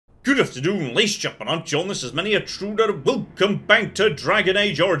Good afternoon, ladies and gentlemen, I'm John, this is Many a Truder, welcome back to Dragon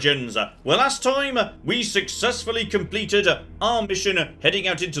Age Origins. Well, last time, we successfully completed our mission, heading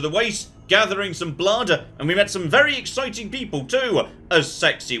out into the waste, gathering some blood, and we met some very exciting people too. A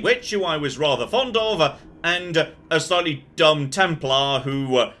sexy witch, who I was rather fond of, and a slightly dumb Templar,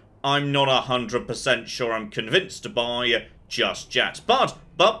 who I'm not 100% sure I'm convinced by just yet. But,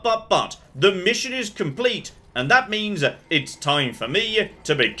 the mission is complete. And that means it's time for me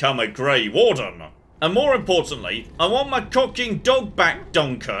to become a Grey Warden. And more importantly, I want my cocking dog back,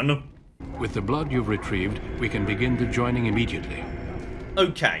 Duncan. With the blood you've retrieved, we can begin the joining immediately.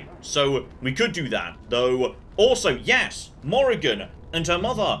 Okay, so we could do that, though also, yes, Morrigan and her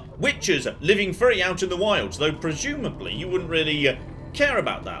mother, witches living free out in the wilds, though presumably you wouldn't really care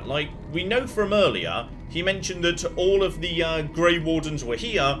about that. Like, we know from earlier, he mentioned that all of the Grey Wardens were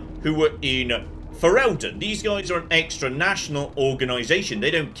here who were in Ferelden. These guys are an extra-national organisation. They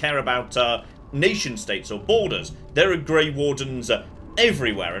don't care about nation-states or borders. There are Grey Wardens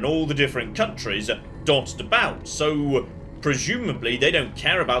everywhere in all the different countries dotted about. So, presumably, they don't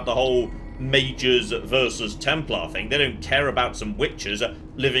care about the whole mages versus Templar thing. They don't care about some witches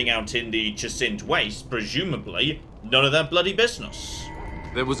living out in the Jacint Waste. Presumably, none of their bloody business.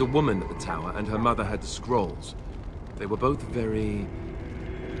 There was a woman at the tower, and her mother had the scrolls. They were both very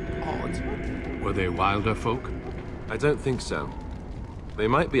odd. Were they wilder folk? I don't think so. They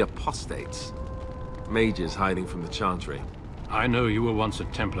might be apostates. Mages hiding from the Chantry. I know you were once a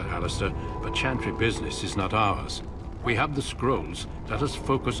Templar, Alistair, but Chantry business is not ours. We have the scrolls. Let us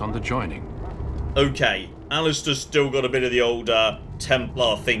focus on the joining. Okay, Alistair's still got a bit of the old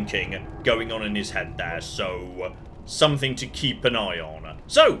Templar thinking going on in his head there, so something to keep an eye on.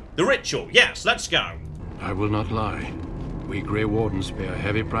 So, the ritual, yes, let's go. I will not lie. We Grey Wardens pay a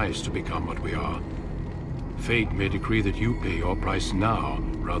heavy price to become what we are. Fate may decree that you pay your price now,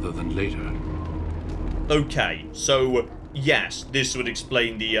 rather than later. Okay, so, yes, this would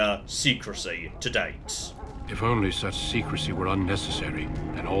explain the secrecy to date. If only such secrecy were unnecessary,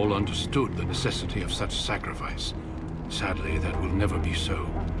 and all understood the necessity of such sacrifice. Sadly, that will never be so.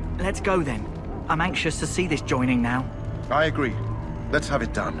 Let's go then. I'm anxious to see this joining now. I agree. Let's have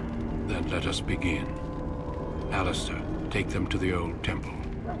it done. Then let us begin. Alistair, take them to the old temple.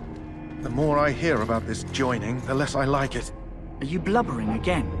 The more I hear about this joining, the less I like it. Are you blubbering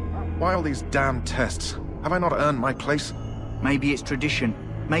again? Why all these damn tests? Have I not earned my place? Maybe it's tradition.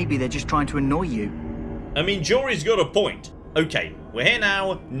 Maybe they're just trying to annoy you. I mean, Jory's got a point. Okay, we're here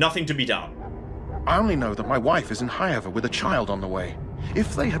now, nothing to be done. I only know that my wife is in Highever with a child on the way.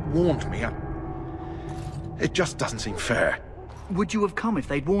 If they had warned me, it just doesn't seem fair. Would you have come if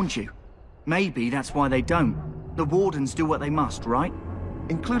they'd warned you? Maybe that's why they don't. The Wardens do what they must, right?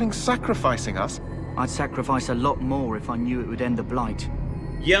 Including sacrificing us? I'd sacrifice a lot more if I knew it would end the Blight.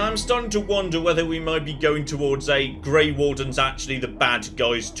 Yeah, I'm starting to wonder whether we might be going towards a Grey Warden's actually the bad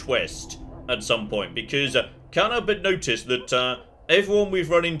guys twist at some point, because can't help but notice that everyone we've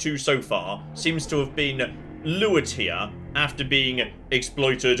run into so far seems to have been lured here after being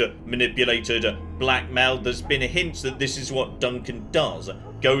exploited, manipulated, blackmailed. There's been hints that this is what Duncan does.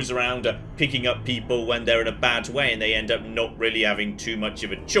 Goes around picking up people when they're in a bad way and they end up not really having too much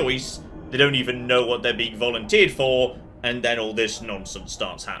of a choice. They don't even know what they're being volunteered for, and then all this nonsense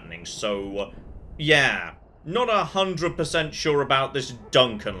starts happening. So, yeah, not 100% sure about this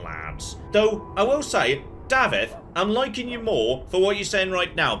Duncan, lads. Though, I will say, Davith, I'm liking you more for what you're saying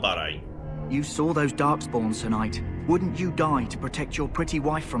right now, buddy. You saw those darkspawns tonight. Wouldn't you die to protect your pretty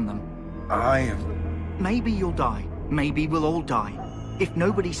wife from them? Maybe you'll die. Maybe we'll all die. If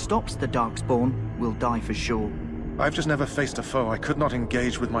nobody stops the darkspawn, we'll die for sure. I've just never faced a foe I could not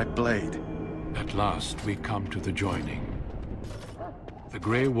engage with my blade. At last, we come to the joining. The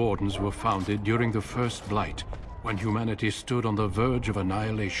Grey Wardens were founded during the First Blight, when humanity stood on the verge of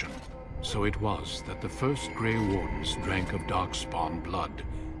annihilation. So it was that the first Grey Wardens drank of darkspawn blood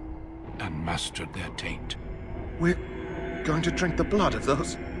and mastered their taint. We're going to drink the blood of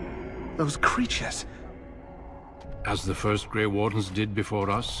those creatures. As the first Grey Wardens did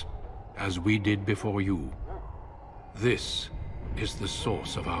before us, as we did before you. This is the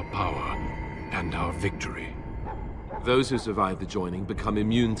source of our power and our victory. Those who survive the joining become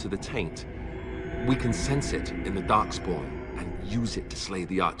immune to the taint. We can sense it in the darkspawn and use it to slay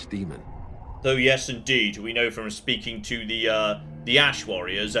the archdemon. Though yes, indeed, we know from speaking to the Ash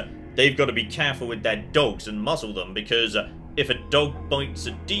Warriors, they've got to be careful with their dogs and muzzle them, because if a dog bites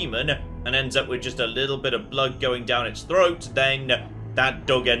a demon and ends up with just a little bit of blood going down its throat, then that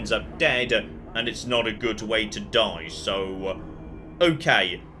dog ends up dead, and it's not a good way to die. So,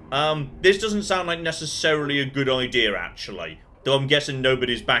 okay, this doesn't sound like necessarily a good idea, actually. though I'm guessing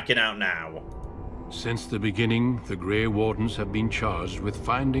nobody's backing out now. Since the beginning, the Grey Wardens have been charged with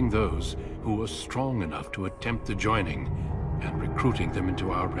finding those who were strong enough to attempt the joining and recruiting them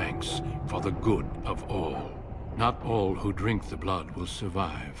into our ranks for the good of all. Not all who drink the blood will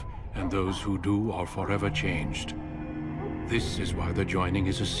survive, and those who do are forever changed. This is why the joining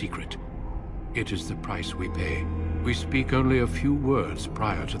is a secret. It is the price we pay. We speak only a few words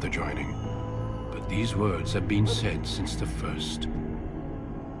prior to the joining, but these words have been said since the first.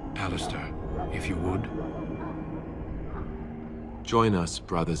 Alistair, if you would. Join us,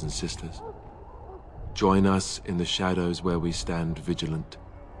 brothers and sisters. Join us in the shadows where we stand vigilant.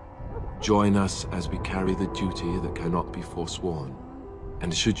 Join us as we carry the duty that cannot be forsworn.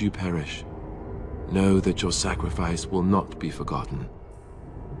 And should you perish, know that your sacrifice will not be forgotten,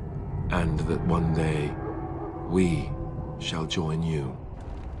 and that one day we shall join you.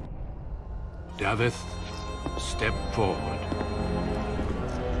 Davith, step forward.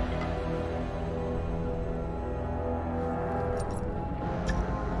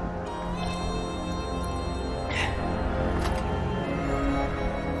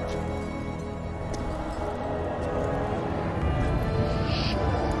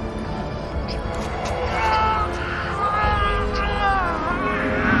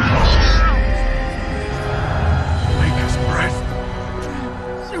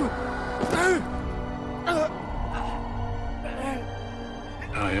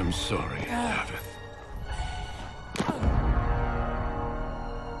 I am sorry, Davith.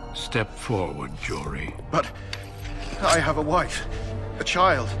 Step forward, Jory. But I have a wife, a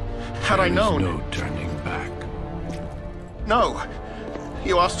child. Had I known... There is no turning back. No,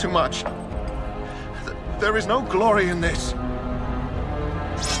 you ask too much. There is no glory in this.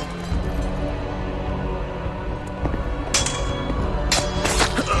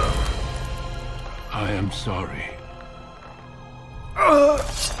 I am sorry.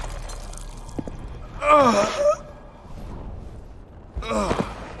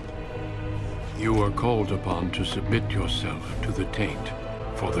 You are called upon to submit yourself to the taint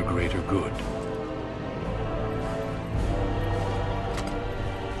for the greater good.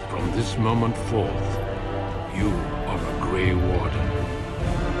 From this moment forth, you are a Grey Warden.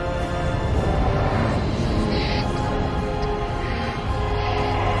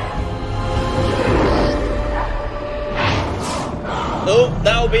 Oh,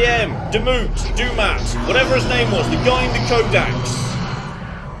 that'll be him. Demut, Dumat, whatever his name was, the guy in the Codex.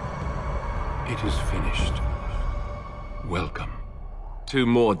 It is finished. Welcome. 2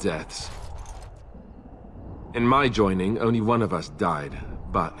 more deaths. In my joining, only one of us died,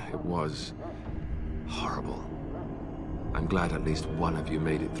 but it was horrible. I'm glad at least one of you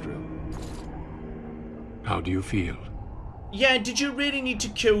made it through. How do you feel? Yeah, did you really need to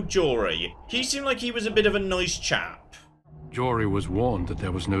kill Jory? He seemed like he was a bit of a nice chap. Jory was warned that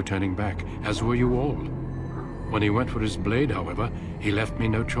there was no turning back, as were you all. When he went for his blade, however, he left me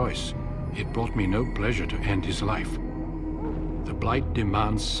no choice. It brought me no pleasure to end his life. The Blight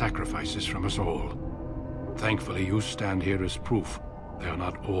demands sacrifices from us all. Thankfully, you stand here as proof they are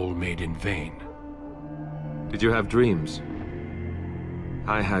not all made in vain. Did you have dreams?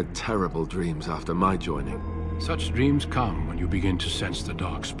 I had terrible dreams after my joining. Such dreams come when you begin to sense the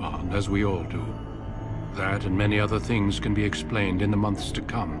darkspawn, as we all do. That and many other things can be explained in the months to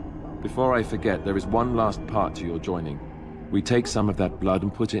come. Before I forget, there is one last part to your joining. We take some of that blood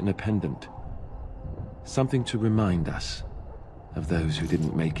and put it in a pendant. Something to remind us of those who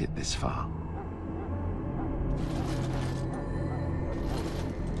didn't make it this far.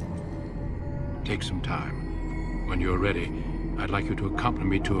 Take some time. When you're ready, I'd like you to accompany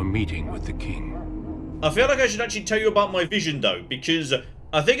me to a meeting with the king. I feel like I should actually tell you about my vision though, because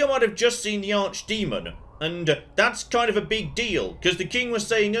I think I might have just seen the Archdemon, and that's kind of a big deal, because the king was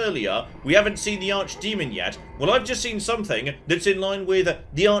saying earlier, we haven't seen the Archdemon yet. Well, I've just seen something that's in line with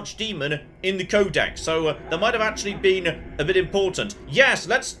the Archdemon in the Codex, so that might have actually been a bit important. Yes,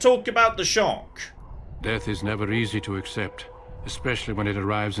 let's talk about the shock. Death is never easy to accept, especially when it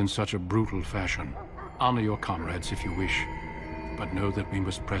arrives in such a brutal fashion. Honor your comrades if you wish, but know that we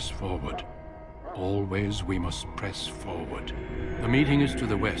must press forward. Always we must press forward. The meeting is to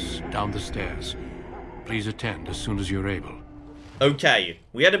the west, down the stairs. Please attend as soon as you're able. Okay,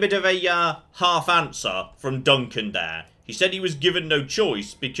 we had a bit of a half answer from Duncan there. He said he was given no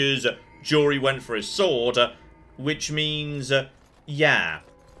choice because Jory went for his sword, which means, yeah.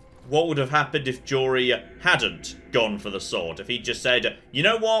 What would have happened if Jory hadn't gone for the sword? If he just said, you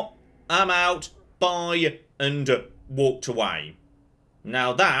know what, I'm out, bye, and walked away.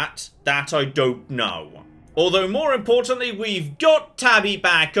 Now that I don't know. Although more importantly, we've got Tabby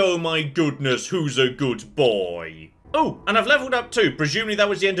back. Oh my goodness, who's a good boy. Oh, and I've leveled up too. Presumably that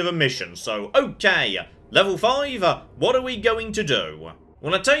was the end of a mission. So, okay. Level 5, what are we going to do?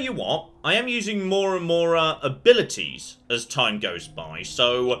 Well, I tell you what, I am using more and more abilities as time goes by.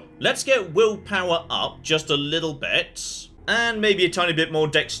 So, let's get willpower up just a little bit. And maybe a tiny bit more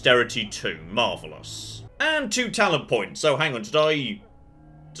dexterity too. Marvellous. And 2 talent points. So, hang on, did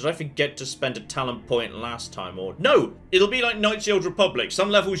I forget to spend a talent point last time? Or no, it'll be like Knights of the Old Republic. Some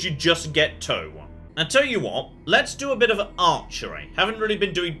levels you just get 2. I tell you what, let's do a bit of archery. Haven't really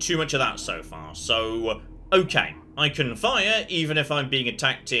been doing too much of that so far. So, okay. I can fire even if I'm being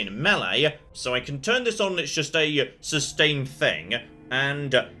attacked in melee. So I can turn this on, it's just a sustained thing.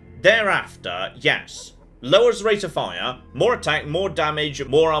 And thereafter, yes. Lowers the rate of fire, more attack, more damage,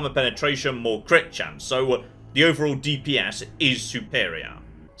 more armor penetration, more crit chance. So the overall DPS is superior.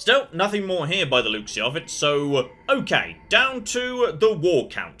 Still, nothing more here by the looks of it. So, okay, down to the War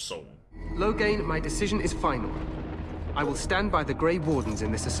Council. Loghain, my decision is final. I will stand by the Grey Wardens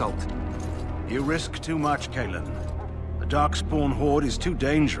in this assault. You risk too much, Cailan. The Darkspawn Horde is too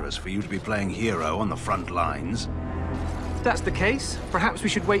dangerous for you to be playing hero on the front lines. If that's the case, perhaps we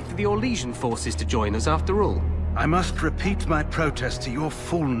should wait for the Orlesian forces to join us after all. I must repeat my protest to your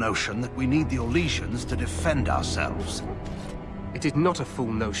fool notion that we need the Orlesians to defend ourselves. It is not a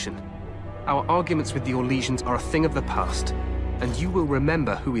fool notion. Our arguments with the Orlesians are a thing of the past, and you will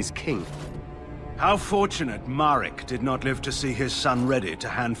remember who is king. How fortunate Marek did not live to see his son ready to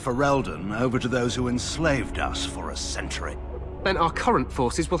hand Ferelden over to those who enslaved us for a century. Then our current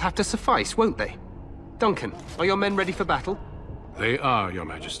forces will have to suffice, won't they? Duncan, are your men ready for battle? They are, Your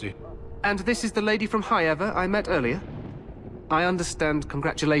Majesty. And this is the lady from Highever I met earlier? I understand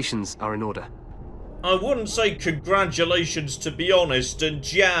congratulations are in order. I wouldn't say congratulations, to be honest,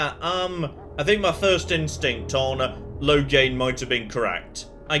 and yeah, I think my first instinct on Loghain might have been correct.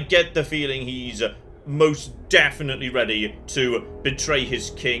 I get the feeling he's most definitely ready to betray his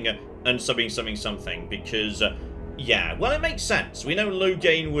king and something, because, yeah, well, it makes sense. We know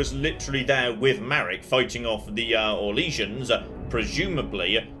Loghain was literally there with Marek fighting off the Orlesians.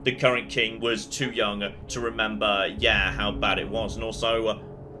 Presumably, the current king was too young to remember, yeah, how bad it was, and also,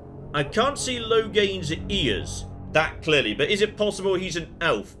 I can't see Loghain's ears that clearly, but is it possible he's an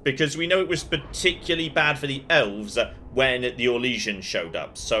elf? Because we know it was particularly bad for the elves when the Orlesians showed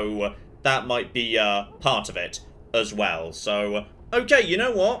up, so that might be part of it as well. So, okay, you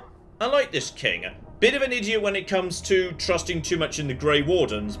know what? I like this king. Bit of an idiot when it comes to trusting too much in the Grey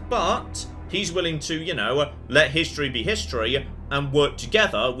Wardens, but he's willing to, you know, let history be history and work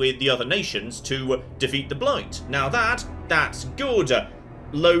together with the other nations to defeat the Blight. Now that's good.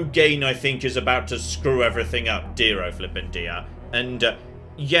 Loghain, I think, is about to screw everything up, dear flippin' dear. And,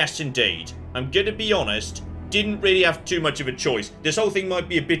 yes, indeed. I'm gonna be honest, didn't really have too much of a choice. This whole thing might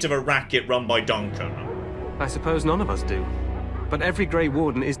be a bit of a racket run by Duncan. I suppose none of us do. But every Grey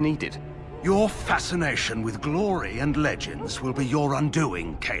Warden is needed. Your fascination with glory and legends will be your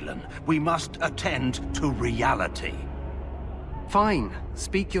undoing, Cailan. We must attend to reality. Fine.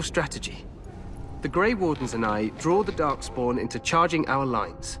 Speak your strategy. The Grey Wardens and I draw the Darkspawn into charging our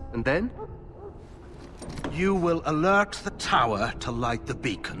lines, and then? You will alert the tower to light the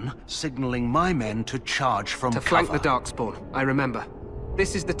beacon, signaling my men to charge from cover. To flank the Darkspawn, I remember.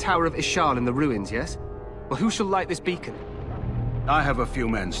 This is the Tower of Ishal in the ruins, yes? Well, who shall light this beacon? I have a few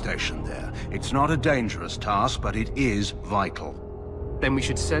men stationed there. It's not a dangerous task, but it is vital. Then we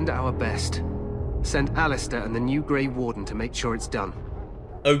should send our best. Send Alistair and the new Grey Warden to make sure it's done.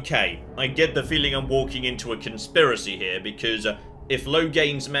 Okay, I get the feeling I'm walking into a conspiracy here, because if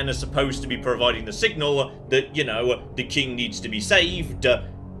Loghain's men are supposed to be providing the signal that, you know, the king needs to be saved,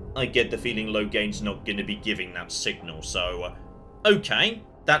 I get the feeling Loghain's not going to be giving that signal, so, okay,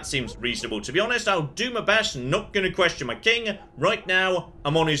 that seems reasonable. To be honest, I'll do my best, not going to question my king. Right now,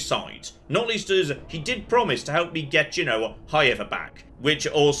 I'm on his side. Not least as he did promise to help me get, you know, Highever back, which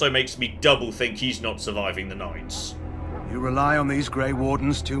also makes me double think he's not surviving the nights. You rely on these Grey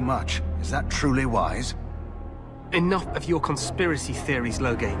Wardens too much. Is that truly wise? Enough of your conspiracy theories,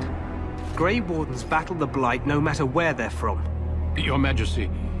 Loghain. Grey Wardens battle the Blight no matter where they're from. Your Majesty,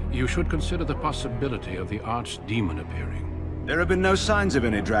 you should consider the possibility of the Archdemon appearing. There have been no signs of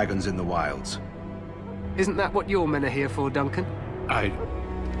any dragons in the wilds. Isn't that what your men are here for, Duncan?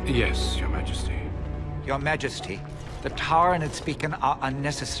 Yes, Your Majesty. Your Majesty, the tower and its beacon are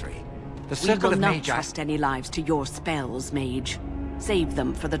unnecessary. The We circle will of not mage... trust any lives to your spells, mage. Save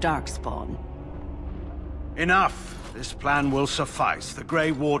them for the Darkspawn. Enough! This plan will suffice. The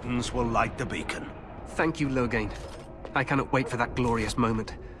Grey Wardens will light the beacon. Thank you, Loghain. I cannot wait for that glorious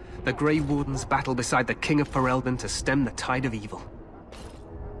moment. The Grey Wardens battle beside the King of Ferelden to stem the tide of evil.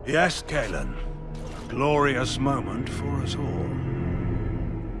 Yes, Cailan. glorious moment for us all.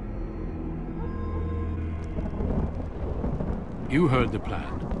 You heard the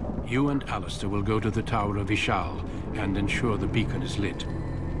plan. You and Alistair will go to the Tower of Ishal and ensure the beacon is lit.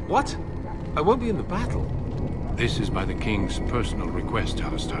 What? I won't be in the battle. This is by the King's personal request,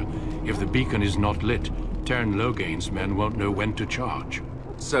 Alistair. If the beacon is not lit, Tern Logain's men won't know when to charge.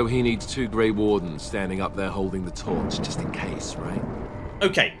 So he needs 2 Grey Wardens standing up there holding the torch, just in case, right?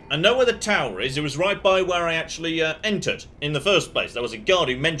 Okay, I know where the tower is. It was right by where I actually entered in the first place. There was a guard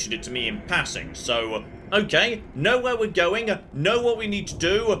who mentioned it to me in passing. So, okay, know where we're going, know what we need to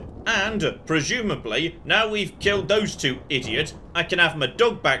do, and, presumably, now we've killed those 2 idiots, I can have my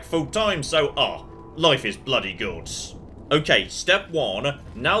dog back full time, so, life is bloody good. Okay, step 1,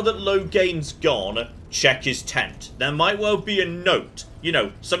 now that Logain's gone, check his tent. There might well be a note. You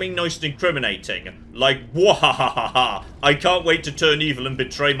know, something nice and incriminating. Like, wahahaha, I can't wait to turn evil and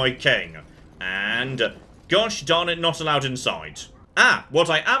betray my king. And, gosh darn it, not allowed inside. What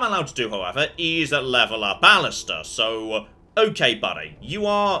I am allowed to do, however, is level up Alistair. So, okay, buddy, you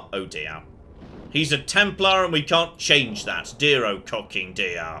are... oh dear. He's a Templar and we can't change that, dear-o cocking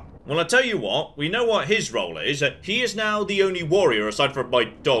dear. Well, I tell you what, we know what his role is. He is now the only warrior, aside from my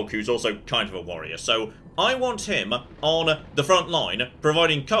dog, who's also kind of a warrior. So, I want him on the front line,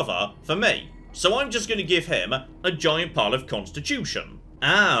 providing cover for me. So I'm just going to give him a giant pile of Constitution.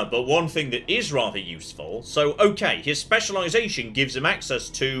 But one thing that is rather useful. So, okay, his specialization gives him access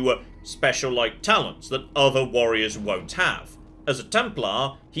to special, like, talents that other warriors won't have. As a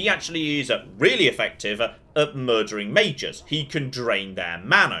Templar, he actually is really effective at murdering mages. He can drain their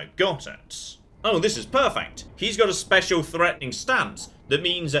mana. Got it. Oh, this is perfect. He's got a special threatening stance. That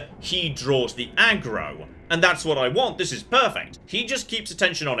means he draws the aggro. And that's what I want. This is perfect. He just keeps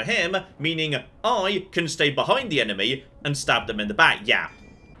attention on him, meaning I can stay behind the enemy and stab them in the back. Yeah.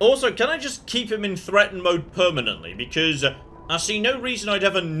 Also, can I just keep him in threaten mode permanently? Because I see no reason I'd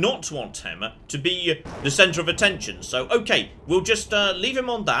ever not want him to be the center of attention. So, okay, we'll just leave him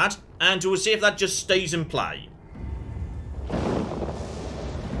on that, and we'll see if that just stays in play.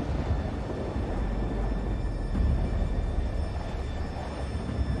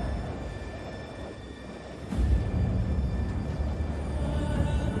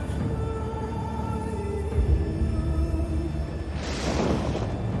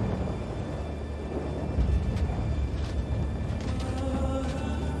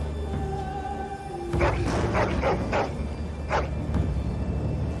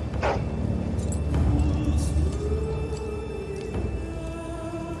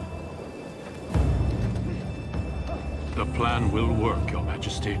 The plan will work, Your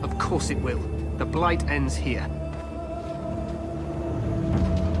Majesty. Of course it will. The Blight ends here.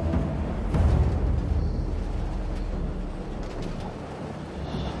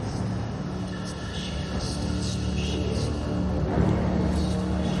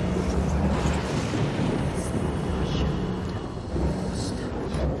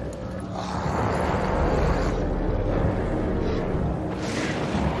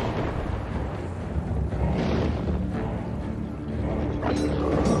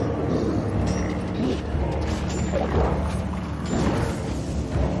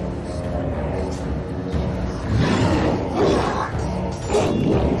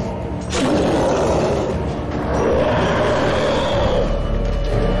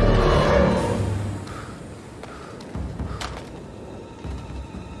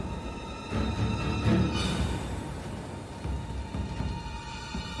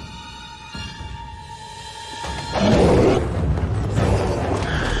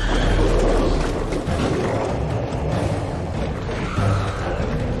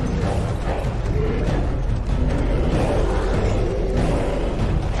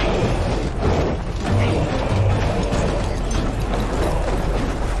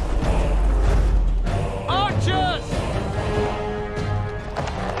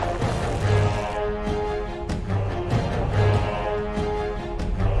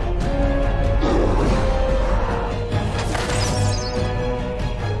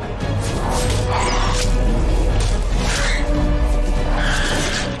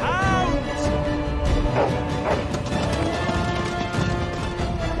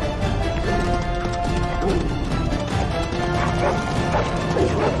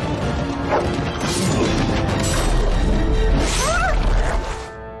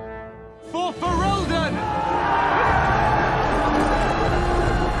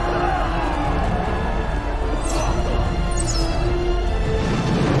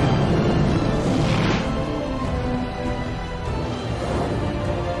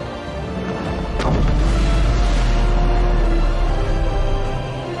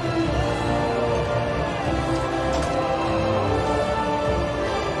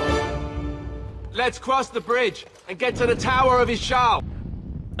 Let's cross the bridge and get to the Tower of Ishal.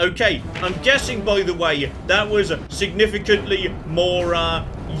 Okay, I'm guessing, by the way, that was significantly more,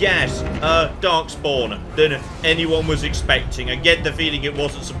 darkspawn than anyone was expecting. I get the feeling it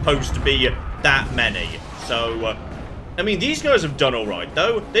wasn't supposed to be that many. So, I mean, these guys have done alright,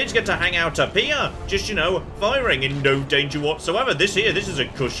 though. They just get to hang out up here, just, you know, firing in no danger whatsoever. This is a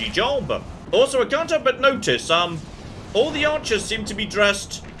cushy job. Also, I can't help but notice, all the archers seem to be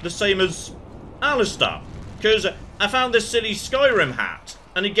dressed the same as Alistair. Because I found this silly Skyrim hat,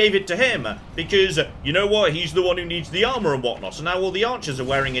 and he gave it to him. Because, you know what, he's the one who needs the armor and whatnot, and now all the archers are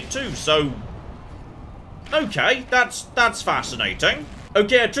wearing it too, so... Okay, that's fascinating.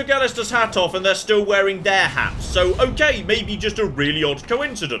 Okay, I took Alistair's hat off and they're still wearing their hats. So, okay, maybe just a really odd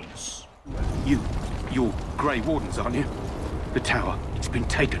coincidence. You're Grey Wardens, aren't you? The tower, it's been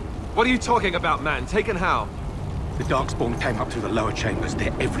taken. What are you talking about, man? Taken how? The darkspawn came up through the lower chambers.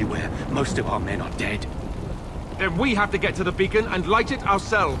 They're everywhere. Most of our men are dead. Then we have to get to the beacon and light it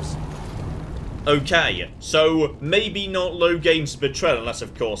ourselves. Okay, so maybe not Logain's betrayal, unless,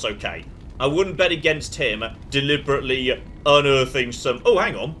 of course, okay. I wouldn't bet against him deliberately unearthing some... Oh,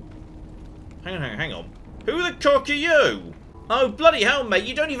 hang on. Hang on. Who the cock are you? Oh, bloody hell, mate.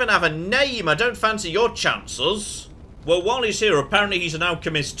 You don't even have a name. I don't fancy your chances. Well, while he's here, apparently he's an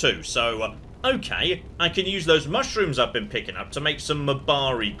alchemist too. So, okay. I can use those mushrooms I've been picking up to make some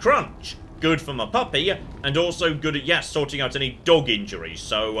Mabari Crunch. Good for my puppy. And also good at, yes, sorting out any dog injuries.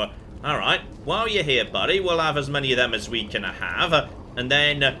 So, alright. While you're here, buddy, we'll have as many of them as we can have. And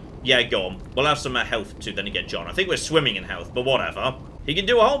then... yeah, go on. We'll have some health too, then again, John. I think we're swimming in health, but whatever. He can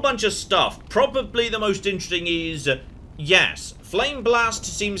do a whole bunch of stuff. Probably the most interesting is... yes, Flame Blast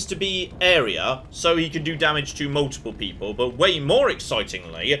seems to be area, so he can do damage to multiple people. But way more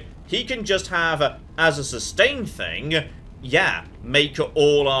excitingly, he can just have, as a sustained thing, yeah, make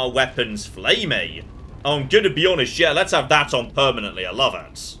all our weapons flamey. I'm gonna be honest, yeah, let's have that on permanently. I love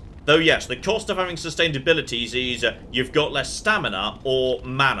it. Though, yes, the cost of having sustained abilities is you've got less stamina or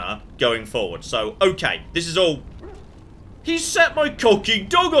mana going forward. So, okay, this is all... He set my cocky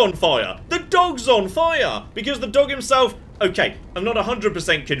dog on fire! The dog's on fire! Because the dog himself... Okay, I'm not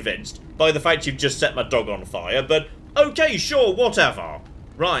 100% convinced by the fact you've just set my dog on fire, but okay, sure, whatever.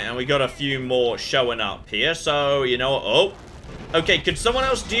 Right, and we got a few more showing up here, so, you know... Oh, okay, could someone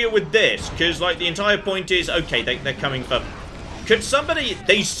else deal with this? Because, like, the entire point is... Okay, they're coming for... Could somebody...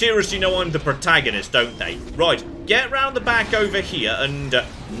 They seriously know I'm the protagonist, don't they? Right, get round the back over here and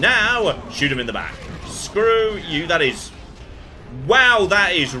now shoot him in the back. Screw you, that is... Wow,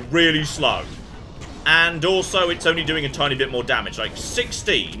 that is really slow. And also, it's only doing a tiny bit more damage, like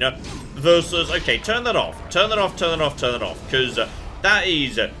 16 versus... Okay, turn that off. Turn that off, turn that off, turn that off. Because that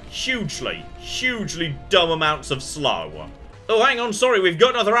is hugely dumb amounts of slow. Oh, hang on, sorry, we've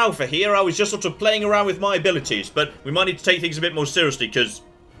got another alpha here. I was just sort of playing around with my abilities, but we might need to take things a bit more seriously, because...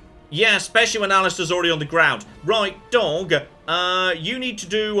 Yeah, especially when Alistair's already on the ground. Right, dog, you need to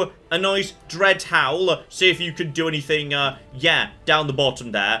do a nice dread howl. See if you can do anything, yeah, down the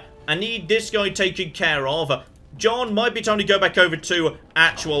bottom there. I need this guy taken care of. John, might be time to go back over to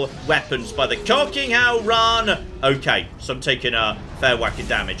actual weapons by the cocking howl run. Okay, so I'm taking a fair whack of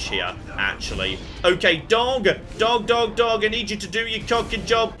damage here, actually. Okay, dog, I need you to do your cocking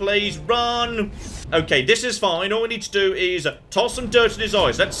job, please. Run. Okay, this is fine. All we need to do is toss some dirt in his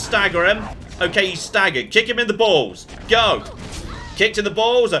eyes. Let's stagger him. Okay, he's staggered. Kick him in the balls. Go. Kick to the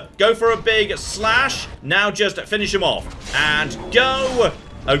balls. Go for a big slash. Now just finish him off. And go.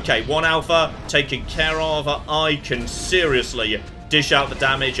 Okay, one alpha taken care of. I can seriously dish out the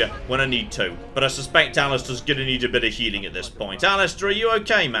damage when I need to. But I suspect Alistair's going to need a bit of healing at this point. Alistair, are you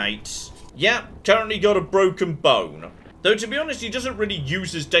okay, mate? Yeah, currently got a broken bone. Though, to be honest, he doesn't really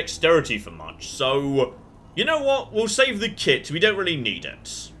use his dexterity for much. So, you know what? We'll save the kit. We don't really need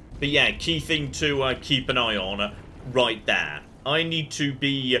it. But yeah, key thing to keep an eye on right there. I need to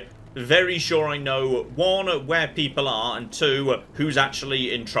be... very sure I know, one, where people are, and two, who's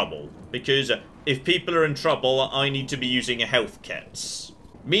actually in trouble. Because if people are in trouble, I need to be using health kits.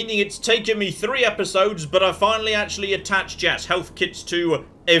 Meaning it's taken me 3 episodes, but I finally actually attached, yes, health kits to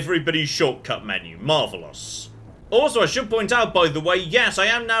everybody's shortcut menu. Marvellous. Also, I should point out, by the way, yes, I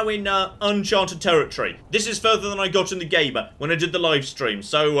am now in uncharted territory. This is further than I got in the game when I did the live stream.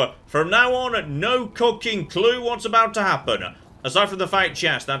 So, from now on, no cocking clue what's about to happen. Aside from the fact,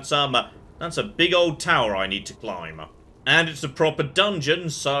 yes, that's a big old tower I need to climb. And it's a proper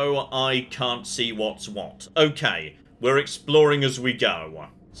dungeon, so I can't see what's what. Okay, we're exploring as we go.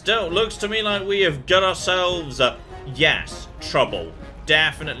 Still, looks to me like we have got ourselves, yes, trouble.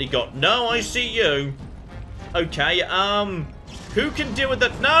 Definitely got... No, I see you. Okay, who can deal with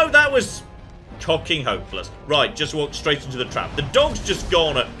that? No, that was... cocking hopeless. Right, just walk straight into the trap. The dog's just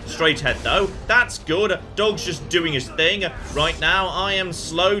gone straight ahead, though. That's good. Dog's just doing his thing. Right now, I am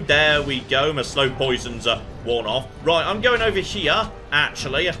slow. There we go. My slow poison's worn off. Right, I'm going over here,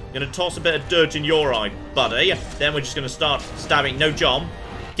 actually. I'm going to toss a bit of dirt in your eye, buddy. Then we're just going to start stabbing. No, John.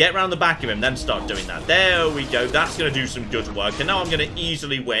 Get around the back of him, then start doing that. There we go. That's going to do some good work. And now I'm going to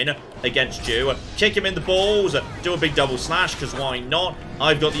easily win against you. Kick him in the balls. Do a big double slash, because why not?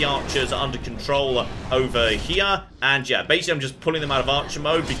 I've got the archers under control over here. And yeah, basically I'm just pulling them out of archer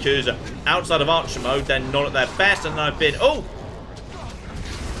mode, because outside of archer mode, they're not at their best. And I've been... Oh!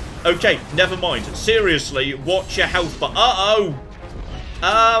 Okay, never mind. Seriously, watch your health bar. Uh-oh!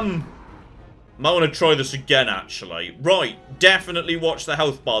 Might want to try this again, actually. Right, definitely watch the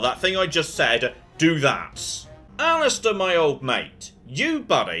health bar. That thing I just said, do that. Alistair, my old mate, you,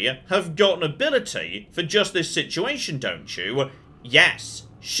 buddy, have got an ability for just this situation, don't you? Yes,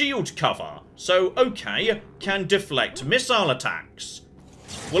 shield cover. So, okay, can deflect missile attacks.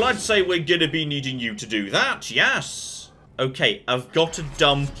 Well, I'd say we're going to be needing you to do that, yes. Okay, I've got a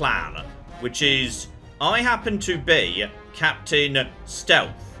dumb plan, which is, I happen to be Captain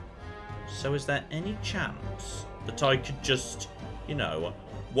Stealth. So is there any chance that I could just, you know,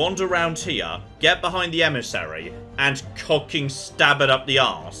 wander around here, get behind the emissary, and cocking stab it up the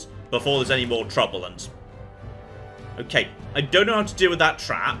arse before there's any more trouble? And okay, I don't know how to deal with that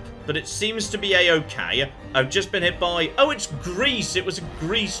trap, but it seems to be a-okay. I've just been hit by... Oh, it's grease! It was a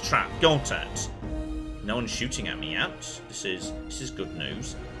grease trap. Got it. No one's shooting at me yet. This is good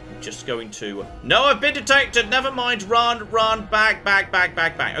news. Just going to... No, I've been detected! Never mind! Run, run, back.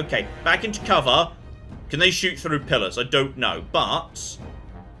 Okay, back into cover. Can they shoot through pillars? I don't know, but...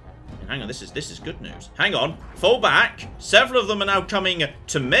 Hang on, this is good news. Hang on. Fall back. Several of them are now coming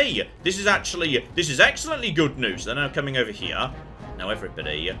to me. This is excellently good news. They're now coming over here. Now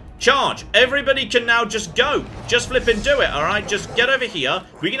everybody... Charge! Everybody can now just go. Just flip and do it, alright? Just get over here.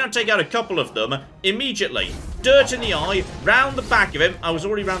 We can now take out a couple of them immediately. Dirt in the eye. Round the back of him. I was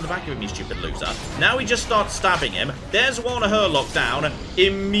already round the back of him, you stupid loser. Now we just start stabbing him. There's one of her locked down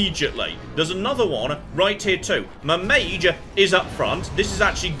immediately. There's another one right here too. My mage is up front. This is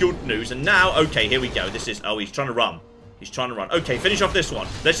actually good news. And now, okay, here we go. This is... Oh, he's trying to run. He's trying to run. Okay, finish off this one.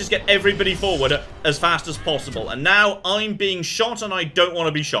 Let's just get everybody forward as fast as possible. And now I'm being shot and I don't want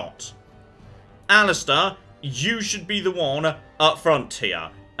to be shot. Alistair, you should be the one up front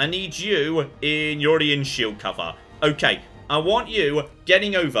here. I need you in... You're already in shield cover. Okay, I want you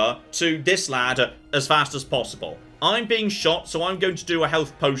getting over to this lad as fast as possible. I'm being shot, so I'm going to do a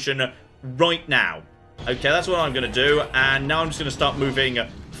health potion right now. Okay, that's what I'm going to do. And now I'm just going to start moving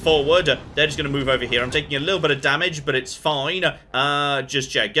forward. They're just going to move over here. I'm taking a little bit of damage, but it's fine.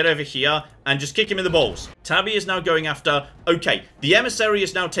 Just get over here and just kick him in the balls. Tabby is now going after... Okay, the emissary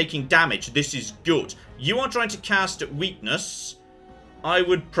is now taking damage. This is good. You are trying to cast weakness. I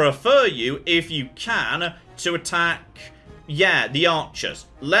would prefer you, if you can, to attack... Yeah, the archers.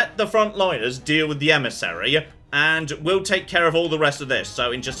 Let the frontliners deal with the emissary, and we'll take care of all the rest of this.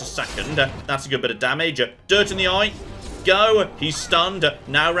 So in just a second, that's a good bit of damage. Dirt in the eye. Go. He's stunned.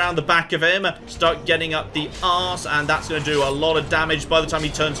 Now round the back of him. Start getting up the arse, and that's going to do a lot of damage. By the time he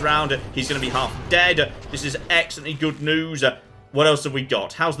turns around, he's going to be half dead. This is excellently good news. What else have we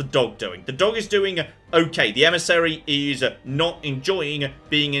got? How's the dog doing? The dog is doing okay. The emissary is not enjoying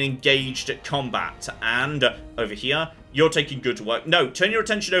being in engaged combat. And over here, you're taking good work. No, turn your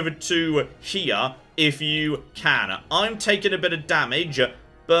attention over to here if you can. I'm taking a bit of damage,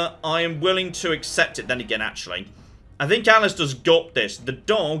 but I am willing to accept it. Then again, actually, I think Alistair's got this. The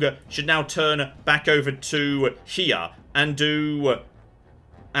dog should now turn back over to here and do...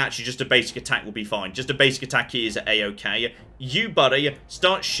 Actually, just a basic attack will be fine. Just a basic attack is a-okay. You, buddy,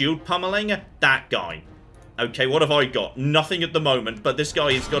 start shield pummeling that guy. Okay, what have I got? Nothing at the moment, but this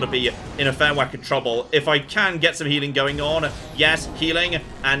guy has got to be in a fair whack of trouble. If I can get some healing going on. Yes, healing.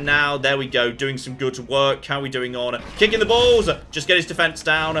 And now, there we go, doing some good work. How are we doing on? Kicking the balls. Just get his defense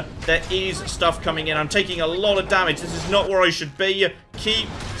down. There is stuff coming in. I'm taking a lot of damage. This is not where I should be. Keep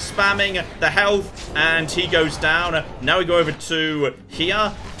spamming the health, and he goes down. Now we go over to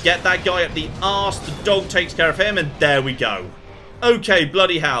here. Get that guy up the arse. The dog takes care of him, and there we go. Okay,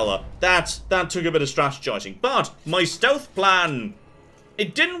 bloody hell. That took a bit of strategizing. But my stealth plan,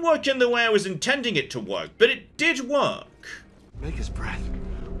 it didn't work in the way I was intending it to work, but it did work. Maker's breath.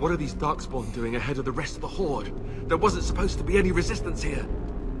 What are these darkspawn doing ahead of the rest of the horde? There wasn't supposed to be any resistance here.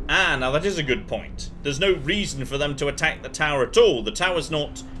 Ah, now that is a good point. There's no reason for them to attack the tower at all. The tower's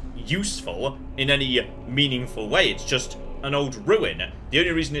not useful in any meaningful way. It's just an old ruin. The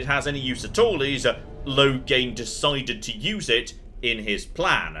only reason it has any use at all is Logain decided to use it in his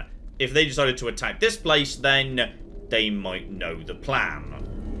plan. if they decided to attack this place, then they might know the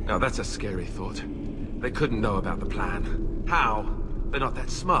plan. Now that's a scary thought. They couldn't know about the plan. How? They're not that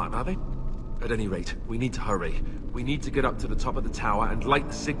smart, are they? At any rate, we need to hurry. We need to get up to the top of the tower and light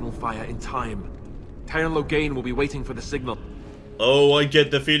the signal fire in time. Tyron Loghain will be waiting for the signal. Oh, I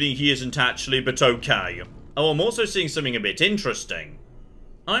get the feeling he isn't actually, but okay. Oh, I'm also seeing something a bit interesting.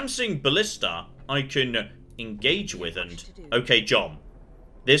 I'm seeing ballista I can engage with and... Okay, John.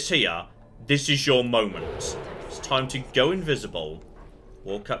 This here, this is your moment. It's time to go invisible,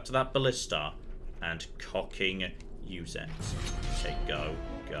 walk up to that ballista, and cocking use it. Okay, go,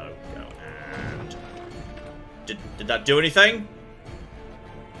 go, go, and... Did that do anything?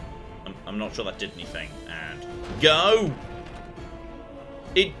 I'm not sure that did anything. And go!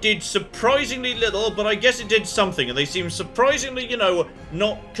 It did surprisingly little, but I guess it did something, and they seem surprisingly, you know,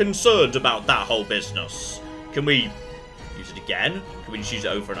 not concerned about that whole business. Can we use it again? Can we just use it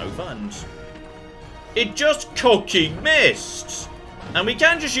over and over? And it just cocking missed! And we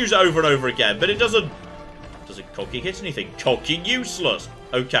can just use it over and over again, but it doesn't... Does it cocky hit anything? Cocky useless.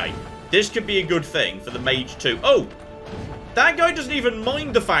 Okay, this could be a good thing for the mage too. Oh! That guy doesn't even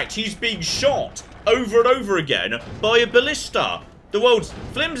mind the fact he's being shot over and over again by a ballista. The world's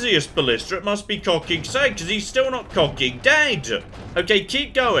flimsiest ballista, it must be cocking said, because he's still not cocking dead. Okay,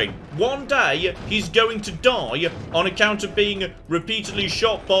 keep going. One day, he's going to die on account of being repeatedly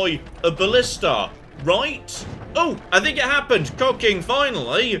shot by a ballista. Right? Oh, I think it happened. Cocking,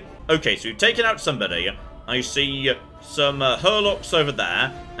 finally. Okay, so we've taken out somebody. I see some Hurlocks over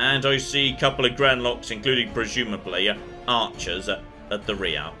there, and I see a couple of Grenlocks, including, presumably, archers at the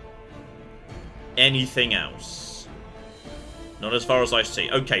rear. Anything else? Not as far as I see.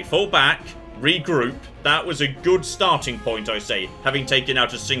 Okay, fall back, regroup. That was a good starting point, I say, having taken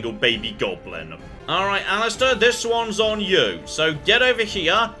out a single baby goblin. Alright, Alistair, this one's on you. So get over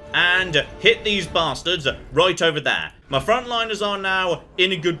here and hit these bastards right over there. My frontliners are now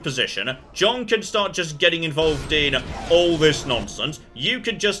in a good position. John can start just getting involved in all this nonsense. You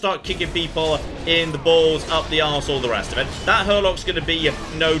can just start kicking people in the balls, up the arse, all the rest of it. That Hurlock's going to be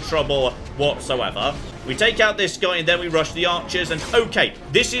no trouble whatsoever. We take out this guy and then we rush the archers. And okay,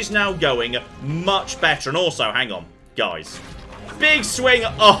 this is now going much better. And also, hang on, guys. Big swing.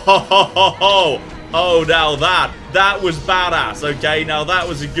 Oh, now that was badass. Okay, now that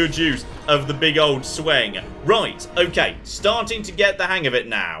was a good use of the big old swing. Right, okay, starting to get the hang of it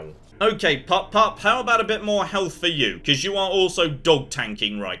now. Okay, Pup, how about a bit more health for you? Because you are also dog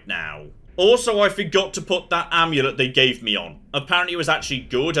tanking right now. Also, I forgot to put that amulet they gave me on. Apparently it was actually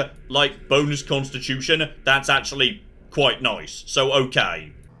good, like bonus constitution. That's actually quite nice, so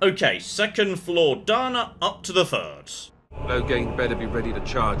okay. Okay, second floor done, up to the third. Loghain better be ready to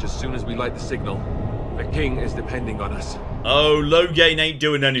charge as soon as we light the signal. The king is depending on us. Oh, Loghain ain't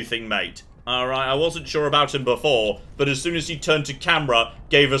doing anything, mate. Alright, I wasn't sure about him before, but as soon as he turned to camera,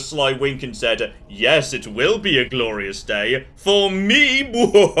 gave a sly wink and said, "Yes, it will be a glorious day. For me!"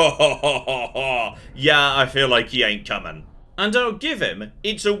 Yeah, I feel like he ain't coming. And I'll give him,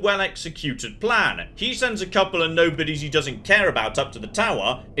 it's a well-executed plan. He sends a couple of nobodies he doesn't care about up to the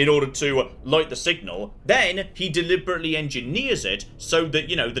tower in order to light the signal. Then he deliberately engineers it so that,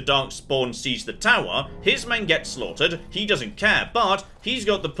 you know, the darkspawn sees the tower. His men get slaughtered. He doesn't care, but he's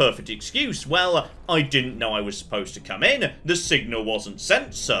got the perfect excuse. Well, I didn't know I was supposed to come in. The signal wasn't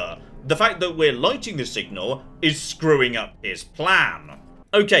sent, sir. The fact that we're lighting the signal is screwing up his plan.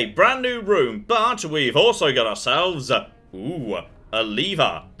 Okay, brand new room, but we've also got ourselves... Ooh, a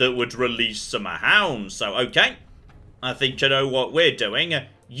lever that would release some hounds. So, okay. I think I know what we're doing.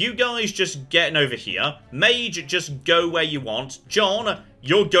 You guys just getting over here. Mage, just go where you want. John,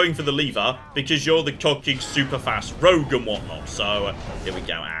 you're going for the lever because you're the cocking super fast rogue and whatnot. So, here we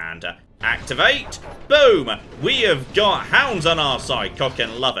go. And activate. Boom. We have got hounds on our side.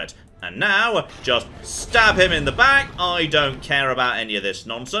 Cocking love it. And now, just stab him in the back. I don't care about any of this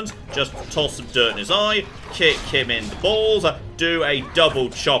nonsense. Just toss some dirt in his eye, kick him in the balls, do a double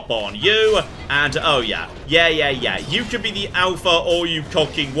chop on you, and oh yeah. You could be the alpha all you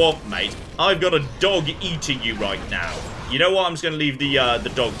cocking want, mate. I've got a dog eating you right now. You know what? I'm just going to leave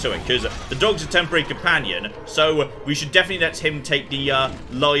the dog to it, because the dog's a temporary companion, so we should definitely let him take the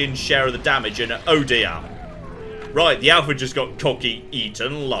lion's share of the damage, and oh dear. Right, the alpha just got cocky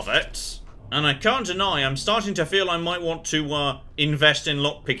eaten, love it. And I can't deny, I'm starting to feel I might want to invest in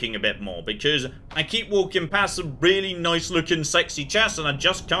lockpicking a bit more, because I keep walking past some really nice looking sexy chests and I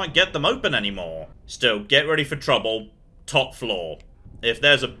just can't get them open anymore. Still, get ready for trouble. Top floor. If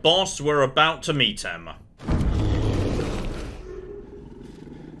there's a boss, we're about to meet him.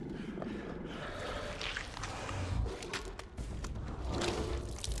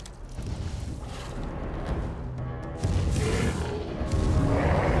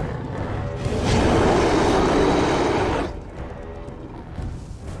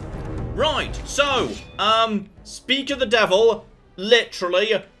 So, speak of the devil,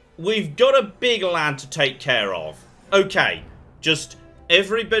 literally, we've got a big lad to take care of. Okay, just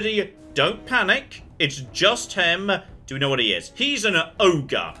everybody don't panic. It's just him. Do we know what he is? He's an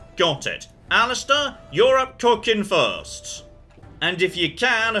ogre. Got it. Alistair, you're up cooking first. And if you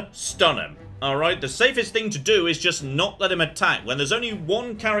can, stun him. Alright, the safest thing to do is just not let him attack. When there's only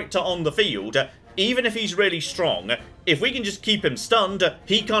one character on the field, even if he's really strong, if we can just keep him stunned,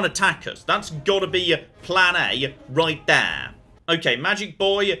 he can't attack us. That's gotta be plan A right there. Okay, Magic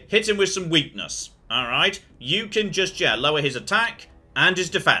Boy, hit him with some weakness. Alright, you can just, lower his attack and his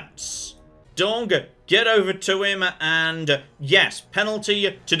defense. Dog, get over to him and, yes,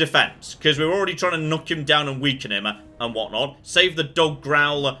 penalty to defense. Because we're already trying to knock him down and weaken him and whatnot. Save the dog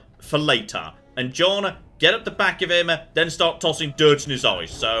growl for later. And John, get up the back of him, then start tossing dirt in his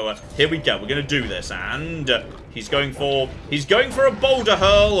eyes. So, here we go. We're going to do this. And he's going for a boulder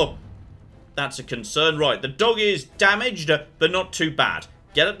hurl. That's a concern. Right, the dog is damaged, but not too bad.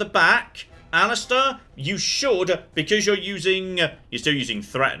 Get up the back. Alistair, you should, because you're still using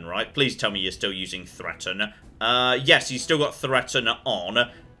Threaten, right? Please tell me you're still using Threaten. Yes, he's still got Threaten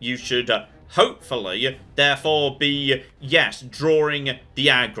on. You should, hopefully, therefore be, yes, drawing the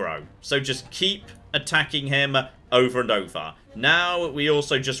aggro. So just keep attacking him over and over. Now, we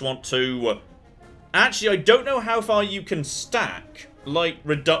also just want to... Actually, I don't know how far you can stack, like,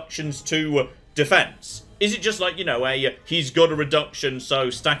 reductions to defense. Is it just like, you know, he's got a reduction,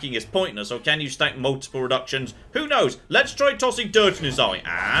 so stacking is pointless? Or can you stack multiple reductions? Who knows? Let's try tossing dirt in his eye.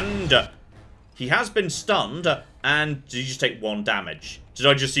 And he has been stunned. And did he just take 1 damage? Did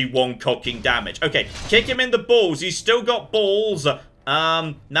I just see 1 cocking damage? Okay, kick him in the balls. He's still got balls.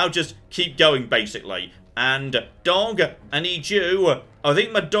 Now just keep going, basically. And dog, I need you. I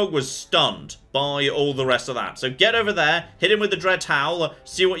think my dog was stunned by all the rest of that. So get over there, hit him with the Dread Howl,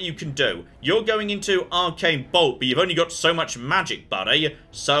 see what you can do. You're going into Arcane Bolt, but you've only got so much magic, buddy.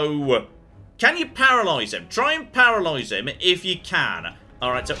 So, can you paralyze him? Try and paralyze him if you can.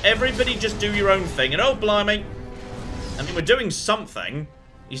 Alright, so everybody just do your own thing. And oh, blimey. I mean, we're doing something.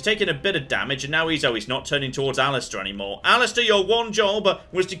 He's taking a bit of damage, and now he's not turning towards Alistair anymore. Alistair, your one job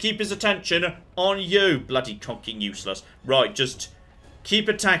was to keep his attention on you. Bloody cocking useless. Right, just... keep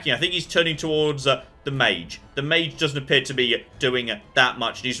attacking. I think he's turning towards the mage. The mage doesn't appear to be doing that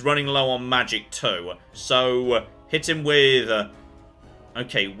much. And he's running low on magic too. So, hit him with...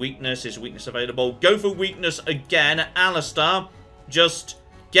 okay, weakness. Is weakness available? Go for weakness again. Alistair, just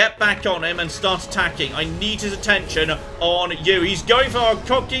get back on him and start attacking. I need his attention on you. He's going for a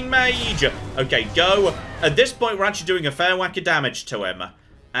cocking mage. Okay, go. At this point, we're actually doing a fair whack of damage to him.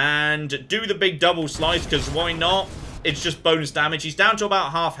 And do the big double slice, because why not? It's just bonus damage. He's down to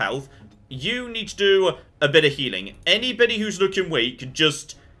about half health. You need to do a bit of healing. Anybody who's looking weak,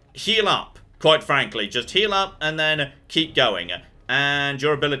 just heal up, quite frankly. Just heal up and then keep going. And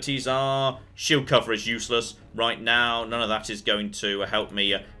your abilities are... shield cover is useless right now. None of that is going to help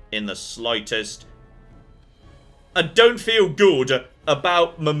me in the slightest. I don't feel good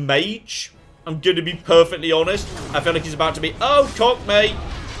about my mage. I'm going to be perfectly honest. I feel like he's about to be... oh, cock mate.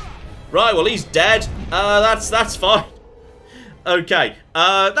 Right, well, he's dead. That's fine. Okay,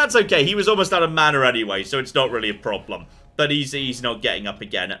 that's okay. He was almost out of mana anyway, so it's not really a problem. But he's not getting up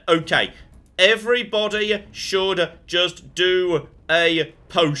again. Okay, everybody should just do a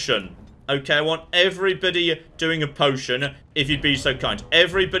potion. Okay, I want everybody doing a potion, if you'd be so kind.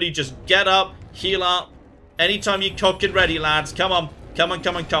 Everybody just get up, heal up. Anytime you're cocked and ready, lads. Come on. Come on,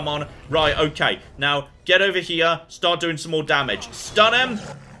 come on, come on. Right, okay. Now, get over here. Start doing some more damage. Stun him.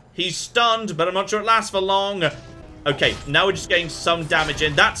 He's stunned, but I'm not sure it lasts for long. Okay, now we're just getting some damage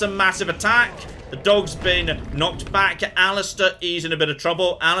in. That's a massive attack. The dog's been knocked back. Alistair is in a bit of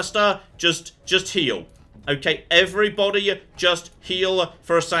trouble. Alistair, just heal. Okay, everybody just heal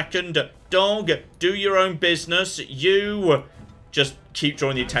for a second. Dog, do your own business. You just keep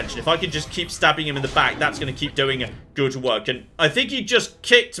drawing the attention. If I can just keep stabbing him in the back, that's going to keep doing good work. And I think he just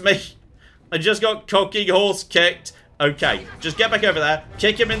kicked me. I just got cocking horse kicked. Okay, just get back over there.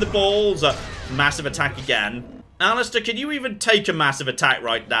 Kick him in the balls. Massive attack again. Alistair, can you even take a massive attack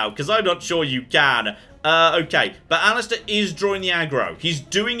right now? Because I'm not sure you can. Okay, but Alistair is drawing the aggro. He's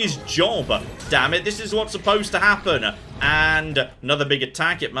doing his job. Damn it, this is what's supposed to happen. And another big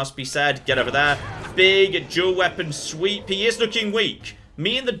attack, it must be said. Get over there. Big dual weapon sweep. He is looking weak.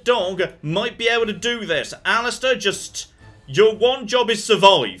 Me and the dog might be able to do this. Alistair, just... your one job is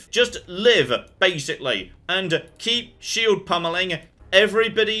survive. Just live, basically. And keep shield pummeling.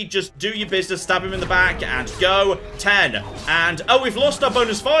 Everybody just do your business. Stab him in the back and go. 10. And, oh, we've lost our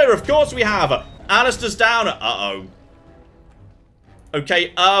bonus fire. Of course we have. Alistair's down. Uh-oh.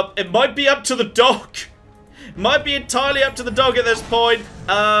 Okay, it might be up to the dog. Might be entirely up to the dog at this point.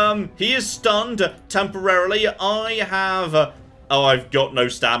 He is stunned temporarily. I have... oh, I've got no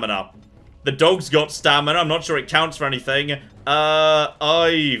stamina. The dog's got stamina. I'm not sure it counts for anything.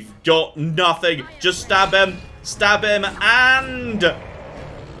 I've got nothing. Just stab him. Stab him. And...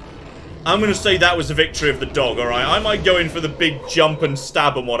 I'm going to say that was a victory of the dog, alright? I might go in for the big jump and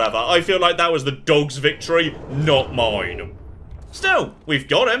stab and whatever. I feel like that was the dog's victory, not mine. Still, we've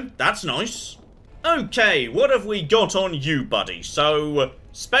got him. That's nice. Okay, what have we got on you, buddy? So,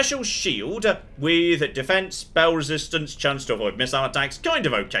 special shield with defense, spell resistance, chance to avoid missile attacks. Kind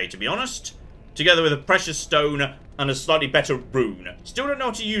of okay, to be honest. Together with a precious stone and a slightly better rune. Still don't know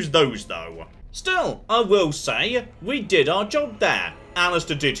how to use those, though. Still, I will say, we did our job there.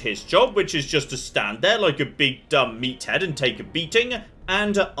 Alistair did his job, which is just to stand there like a big dumb meathead and take a beating.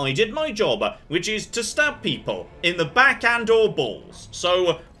 And I did my job, which is to stab people in the back and or balls.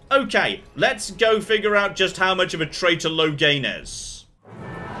 So, okay, let's go figure out just how much of a traitor Loghain is.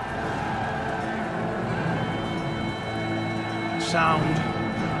 Sound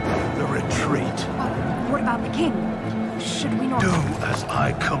the retreat. What about the king? Should we not... Do as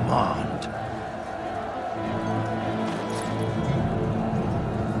I command.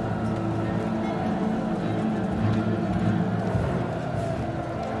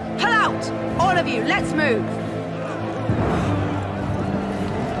 Pull out! All of you, let's move!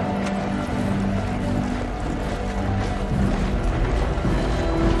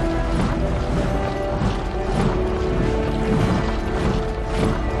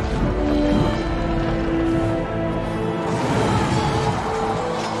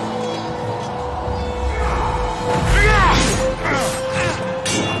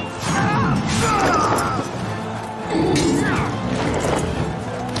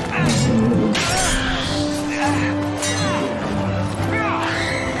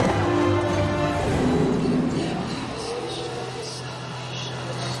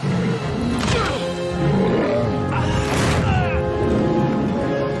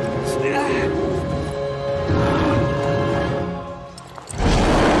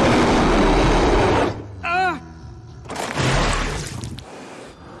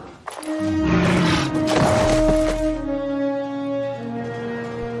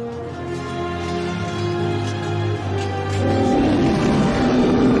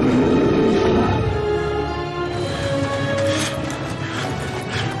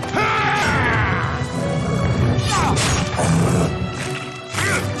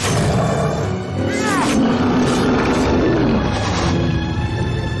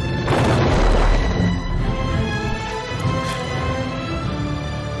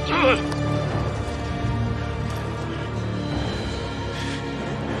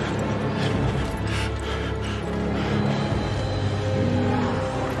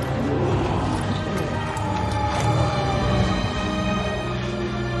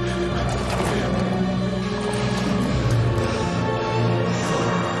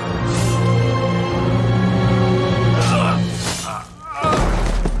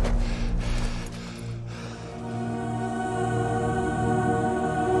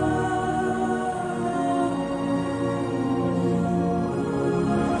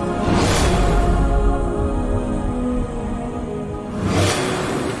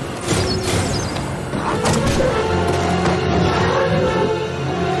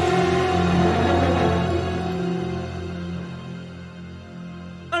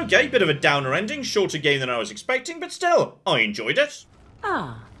 Okay, bit of a downer ending, shorter game than I was expecting, but still, I enjoyed it.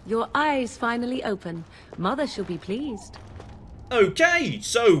 Ah, your eyes finally open. Mother shall be pleased. Okay,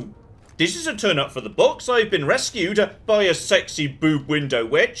 so this is a turn up for the books. I've been rescued by a sexy boob window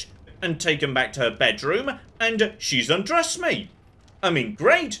witch and taken back to her bedroom, and she's undressed me. I mean,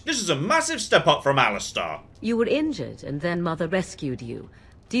 great. This is a massive step up from Alistair. You were injured, and then Mother rescued you.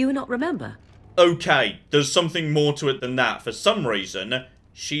 Do you not remember? Okay, there's something more to it than that. For some reason,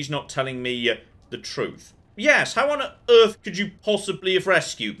 she's not telling me the truth. Yes, how on earth could you possibly have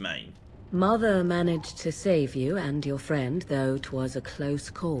rescued me? Mother managed to save you and your friend, though 'twas a close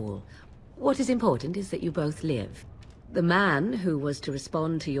call. What is important is that you both live. The man who was to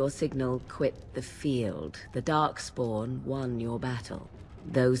respond to your signal quit the field. The darkspawn won your battle.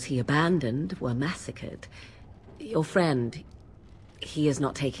 Those he abandoned were massacred. Your friend, he is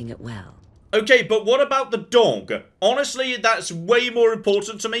not taking it well. Okay, but what about the dog? Honestly, that's way more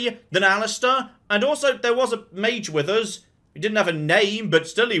important to me than Alistair. And also, there was a mage with us. He didn't have a name, but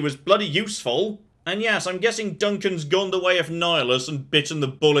still he was bloody useful. And yes, I'm guessing Duncan's gone the way of Nihilus and bitten the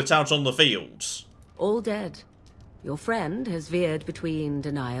bullet out on the fields. All dead. Your friend has veered between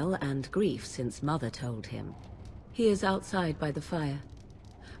denial and grief since Mother told him. He is outside by the fire.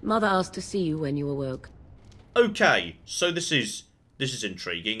 Mother asked to see you when you awoke. Okay, so this is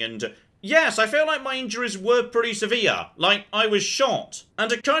intriguing, and yes, I feel like my injuries were pretty severe. Like, I was shot,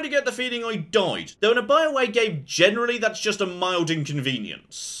 and I kind of get the feeling I died. Though in a BioWare game, generally that's just a mild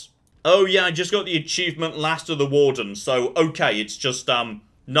inconvenience. Oh yeah, I just got the achievement Last of the Warden, so okay, it's just,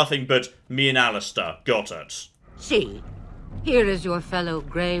 nothing but me and Alistair. Got it. See, here is your fellow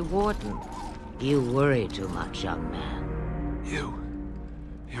Grey Warden. You worry too much, young man.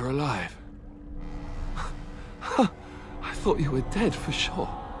 You're alive. I thought you were dead for sure.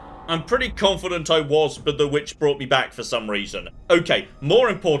 I'm pretty confident I was, but the witch brought me back for some reason. Okay, more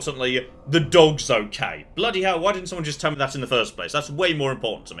importantly, the dog's okay. Bloody hell, why didn't someone just tell me that in the first place? That's way more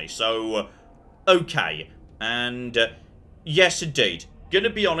important to me, so... okay. And, yes indeed. Gonna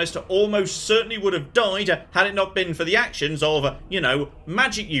be honest, almost certainly would have died had it not been for the actions of, you know,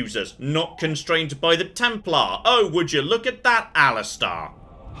 magic users, not constrained by the Templar. Oh, would you look at that, Alistair?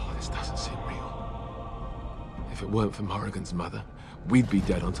 Oh, this doesn't seem real. If it weren't for Morrigan's mother, we'd be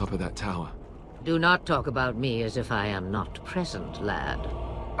dead on top of that tower. Do not talk about me as if I am not present, lad.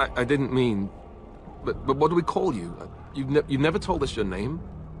 I didn't mean... But what do we call you? You've never told us your name?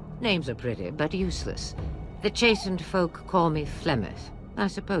 Names are pretty, but useless. The chastened folk call me Flemeth. I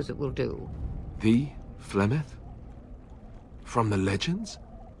suppose it will do. The Flemeth? From the legends?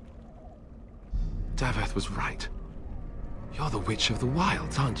 Daveth was right. You're the Witch of the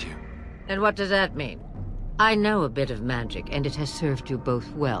Wilds, aren't you? And what does that mean? I know a bit of magic, and it has served you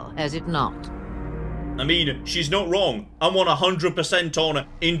both well, has it not? I mean, she's not wrong. I'm on 100% on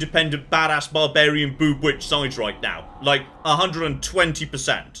independent badass barbarian boob witch sides right now. Like,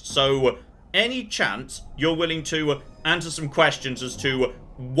 120%. So, any chance you're willing to answer some questions as to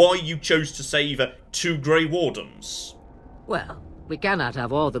why you chose to save 2 Grey Wardens? Well, we cannot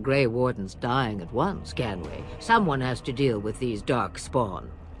have all the Grey Wardens dying at once, can we? Someone has to deal with these darkspawn.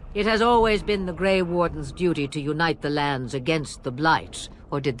 It has always been the Grey Warden's duty to unite the lands against the Blight,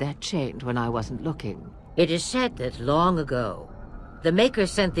 or did that change when I wasn't looking? It is said that long ago, the Maker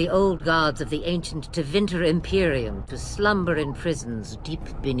sent the old gods of the ancient Tevinter Imperium to slumber in prisons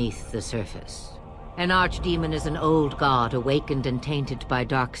deep beneath the surface. An archdemon is an old god awakened and tainted by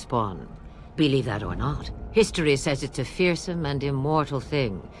darkspawn. Believe that or not, history says it's a fearsome and immortal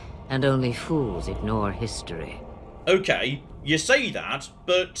thing, and only fools ignore history. Okay, you say that,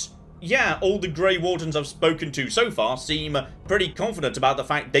 but yeah, all the Grey Wardens I've spoken to so far seem pretty confident about the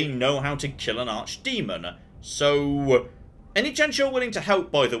fact they know how to kill an archdemon. So, any chance you're willing to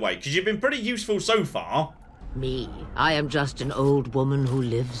help, by the way, because you've been pretty useful so far? Me? I am just an old woman who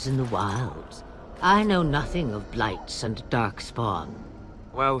lives in the wilds. I know nothing of blights and darkspawn.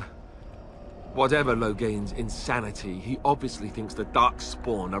 Well, whatever Logain's insanity, he obviously thinks the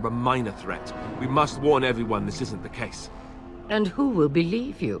darkspawn are a minor threat. We must warn everyone this isn't the case. And who will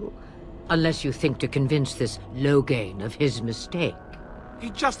believe you? Unless you think to convince this Logain of his mistake.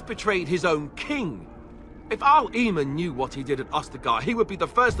 He just betrayed his own king. If Al Eamon knew what he did at Ostagar, he would be the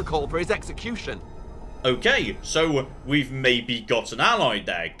first to call for his execution. Okay, so we've maybe got an ally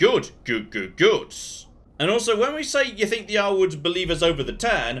there. Good, good, good, good. And also, when we say you think the owl would believe us over the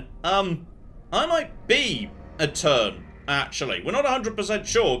turn, I might be a turn, actually. We're not 100%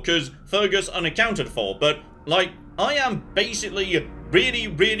 sure, because Fergus unaccounted for, but, like, I am basically really,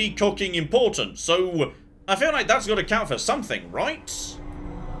 really cocking important, so I feel like that's got to count for something, right?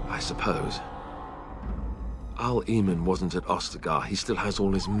 I suppose. Al Eamon wasn't at Ostagar. He still has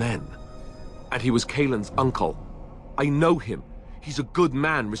all his men. And he was Kaelin's uncle. I know him. He's a good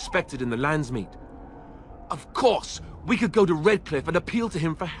man, respected in the Landsmeet. Of course, we could go to Redcliffe and appeal to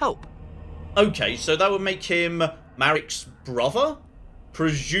him for help. Okay, so that would make him Marik's brother?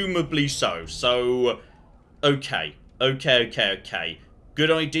 Presumably so. So, okay. Good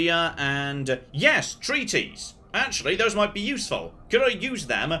idea, and yes, treaties. Actually, those might be useful. Could I use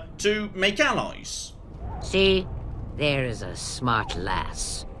them to make allies? See? There is a smart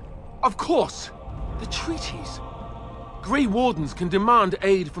lass. Of course! The treaties. Grey Wardens can demand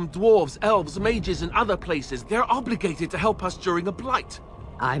aid from dwarves, elves, mages, and other places. They're obligated to help us during a blight.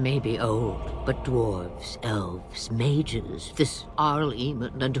 I may be old, but dwarves, elves, mages, this Arl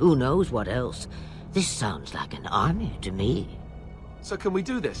Eamon, and who knows what else. This sounds like an army to me. So can we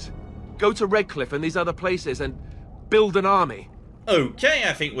do this? Go to Redcliffe and these other places and build an army? Okay,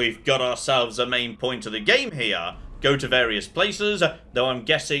 I think we've got ourselves a main point of the game here. Go to various places, though I'm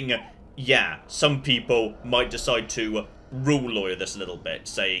guessing, yeah, some people might decide to rule lawyer this a little bit,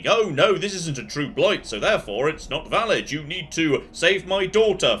 saying, oh no, this isn't a true blight, so therefore it's not valid. You need to save my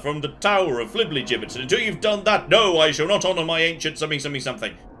daughter from the Tower of Flibbly Gibbets, and until you've done that, no, I shall not honour my ancient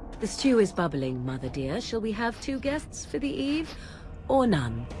something. The stew is bubbling, Mother dear. Shall we have 2 guests for the eve, or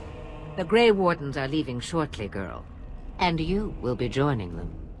none? The Grey Wardens are leaving shortly, girl. And you will be joining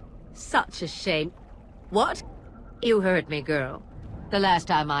them. Such a shame. What? You heard me, girl. The last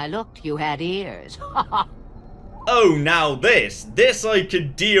time I looked, you had ears. Oh, now this I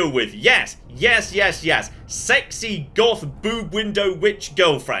could deal with. Yes, yes, yes, yes. Sexy goth boob window witch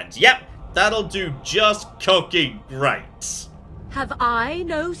girlfriend. Yep, that'll do just cocky great. Have I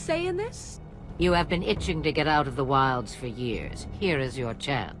no say in this? You have been itching to get out of the wilds for years. Here is your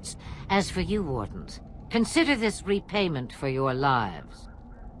chance. As for you, Wardens, consider this repayment for your lives.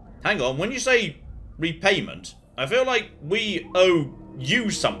 Hang on, when you say repayment, I feel like we owe you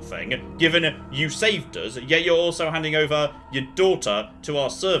something, given you saved us, yet you're also handing over your daughter to our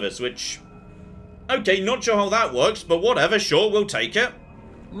service, which... Okay, not sure how that works, but whatever, sure, we'll take it.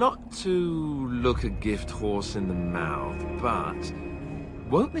 Not to look a gift horse in the mouth, but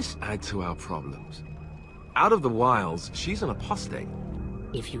won't this add to our problems? Out of the wilds, she's an apostate.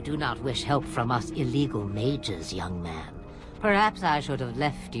 If you do not wish help from us illegal mages, young man, perhaps I should have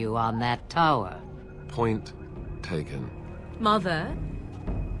left you on that tower. Point taken. Mother,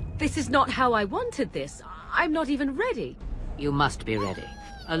 this is not how I wanted this. I'm not even ready. You must be ready.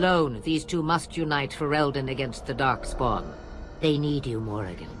 Alone, these two must unite Ferelden against the Darkspawn. They need you,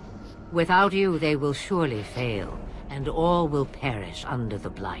 Morrigan. Without you, they will surely fail, and all will perish under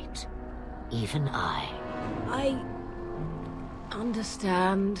the Blight. Even I. I...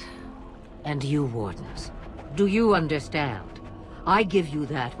 understand. And you, Wardens, do you understand? I give you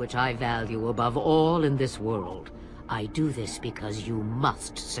that which I value above all in this world. I do this because you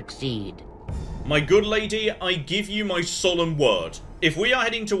must succeed. My good lady, I give you my solemn word. If we are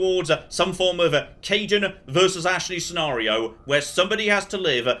heading towards some form of Caden versus Ashley scenario, where somebody has to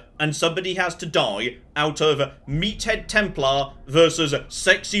live and somebody has to die, out of Meathead Templar versus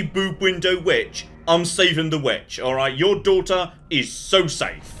Sexy Boob Window Witch, I'm saving the witch, alright? Your daughter is so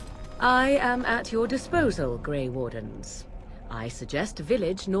safe. I am at your disposal, Grey Wardens. I suggest a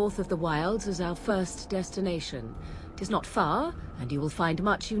village north of the wilds as our first destination. 'Tis not far, and you will find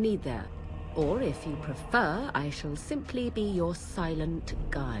much you need there. Or, if you prefer, I shall simply be your silent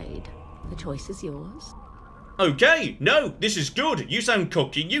guide. The choice is yours. Okay, no, this is good. You sound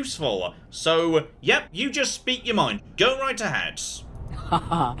cocky useful. So, yep, you just speak your mind. Go right ahead.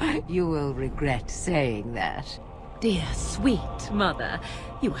 Haha, you will regret saying that. Dear, sweet mother,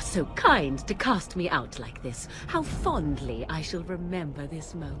 you are so kind to cast me out like this. How fondly I shall remember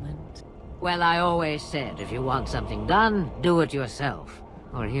this moment. Well, I always said, if you want something done, do it yourself.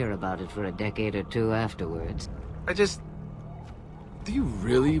 Or hear about it for a decade or two afterwards. Do you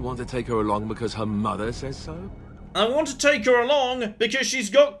really want to take her along because her mother says so? I want to take her along because she's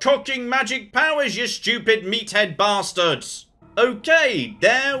got cocking magic powers, you stupid meathead bastards. Okay,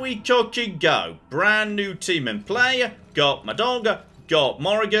 there we cocky go. Brand new team in play. Got my dog, got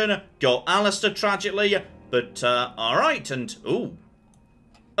Morrigan, got Alistair tragically. But, alright, and, ooh.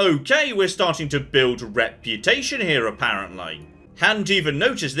 Okay, we're starting to build reputation here, apparently. Hadn't even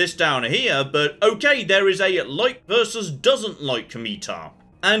noticed this down here, but okay, there is a like versus doesn't like meter.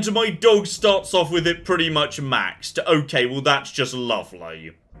 And my dog starts off with it pretty much maxed. Okay, well that's just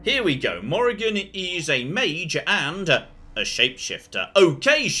lovely. Here we go, Morrigan is a mage and a shapeshifter.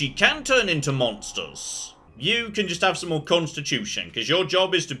 Okay, she can turn into monsters. You can just have some more constitution, because your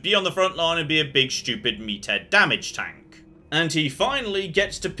job is to be on the front line and be a big stupid meathead damage tank. And he finally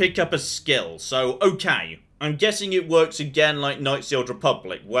gets to pick up a skill, so okay. I'm guessing it works again like Knights of the Old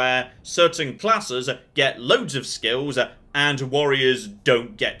Republic, where certain classes get loads of skills and warriors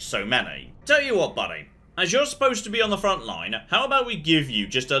don't get so many. Tell you what, buddy, as you're supposed to be on the front line, how about we give you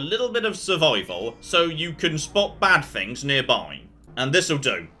just a little bit of survival so you can spot bad things nearby? And this'll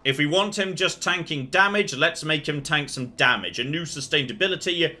do. If we want him just tanking damage, let's make him tank some damage. A new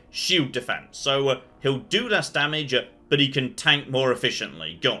sustainability, shield defense. So he'll do less damage, but he can tank more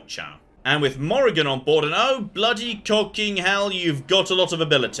efficiently. Gotcha. And with Morrigan on board, and oh, bloody cocking hell, you've got a lot of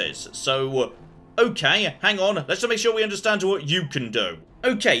abilities. So, okay, hang on, let's just make sure we understand what you can do.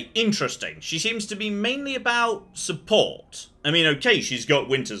 Okay, interesting. She seems to be mainly about support. I mean, okay, she's got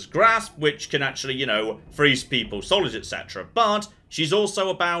Winter's Grasp, which can actually, you know, freeze people solid, etc. But she's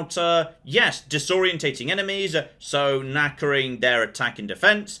also about, yes, disorientating enemies, so knackering their attack and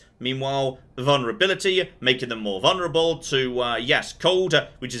defense. Meanwhile, vulnerability, making them more vulnerable to, yes, cold,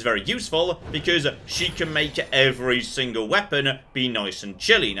 which is very useful because she can make every single weapon be nice and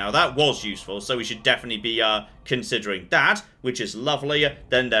chilly. Now, that was useful, so we should definitely be considering that, which is lovely.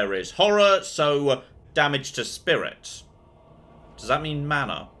 Then there is horror, so damage to spirit. Does that mean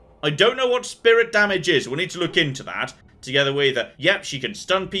mana? I don't know what spirit damage is. We'll need to look into that. together with, yep, she can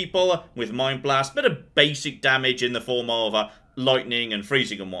stun people with Mind Blast, bit of basic damage in the form of lightning and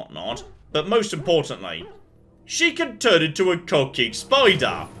freezing and whatnot. But most importantly, she can turn into a cocking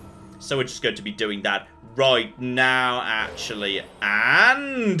spider. So we're just going to be doing that right now, actually.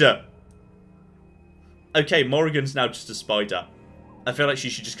 And... okay, Morrigan's now just a spider. I feel like she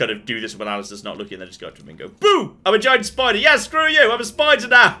should just kind of do this when Alistair's not looking, and then just go up to him and go, boo! I'm a giant spider! Yeah, screw you! I'm a spider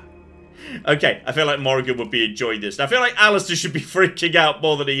now! Okay, I feel like Morrigan would be enjoying this. I feel like Alistair should be freaking out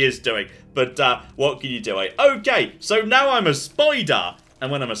more than he is doing. But, what can you do? Okay, so now I'm a spider.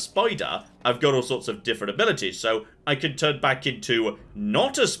 And when I'm a spider, I've got all sorts of different abilities. So I can turn back into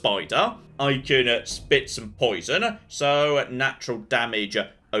not a spider. I can spit some poison. So natural damage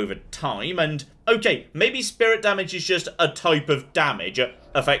over time. And, okay, maybe spirit damage is just a type of damage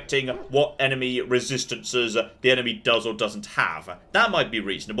affecting what enemy resistances the enemy does or doesn't have. That might be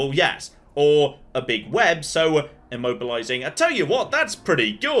reasonable, yes. Or a big web, so immobilizing. I tell you what, that's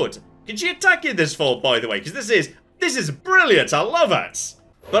pretty good. Can she attack in this fall, by the way? Because this is brilliant. I love it.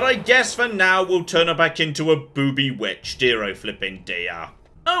 But I guess for now, we'll turn her back into a booby witch. Dear flipping dear.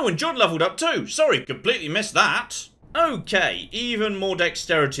 Oh, and John leveled up too. Sorry, completely missed that. Okay, even more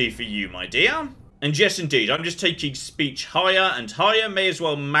dexterity for you, my dear. And yes, indeed, I'm just taking speech higher and higher. May as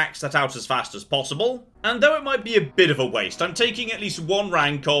well max that out as fast as possible. And though it might be a bit of a waste, I'm taking at least one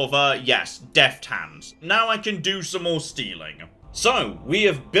rank of, yes, deft hands. Now I can do some more stealing. So, we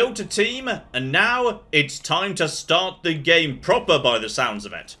have built a team, and now it's time to start the game proper by the sounds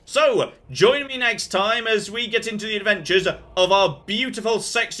of it. So, join me next time as we get into the adventures of our beautiful,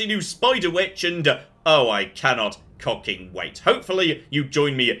 sexy new Spider Witch, and, oh, I cannot cocking wait. Hopefully, you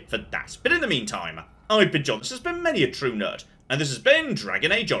join me for that. But in the meantime, I've been John, this has been Many a True Nerd, and this has been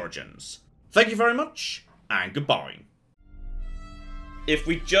Dragon Age Origins. Thank you very much, and goodbye. If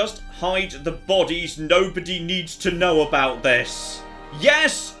we just hide the bodies, nobody needs to know about this.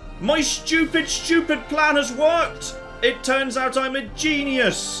 Yes! My stupid plan has worked! It turns out I'm a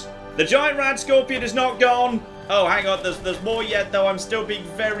genius! The giant rat scorpion is not gone! Oh, hang on, there's more yet, though. I'm still being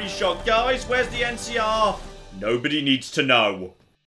very shocked. Guys, where's the NCR? Nobody needs to know.